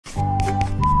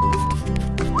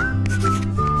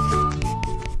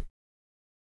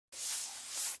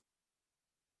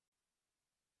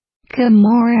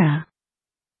Camorra,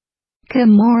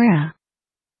 Camorra,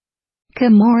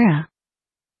 Camorra.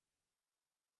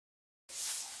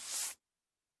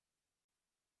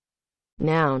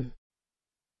 Noun.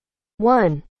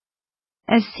 1.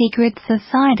 A secret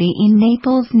society in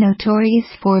Naples notorious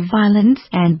for violence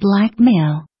and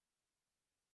blackmail.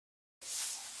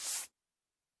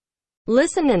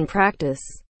 Listen and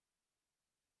practice.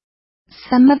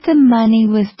 Some of the money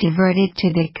was diverted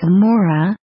to the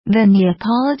Camorra, the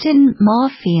Neapolitan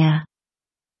mafia.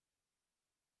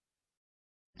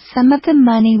 Some of the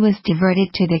money was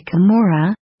diverted to the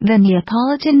Camorra, the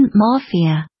Neapolitan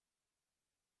mafia.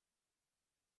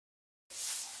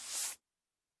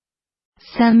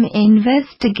 Some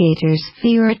investigators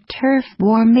fear a turf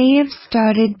war may have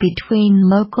started between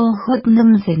local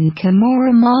hoodlums and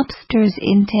Camorra mobsters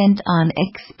intent on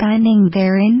expanding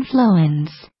their influence.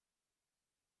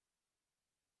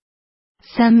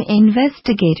 Some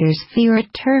investigators fear a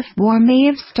turf war may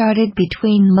have started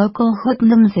between local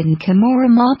hoodlums and Camorra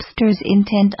mobsters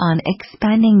intent on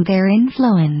expanding their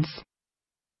influence.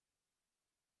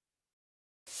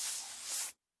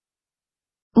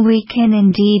 We can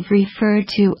indeed refer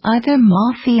to other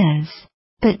mafias,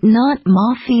 but not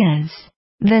mafias.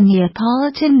 The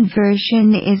Neapolitan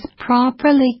version is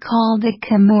properly called the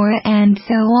Camorra and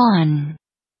so on.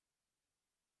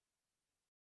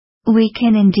 We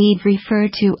can indeed refer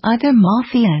to other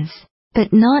mafias,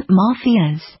 but not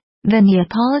mafias. The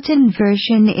Neapolitan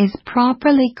version is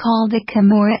properly called the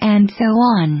Camorra and so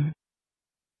on.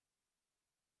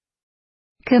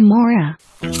 Camorra.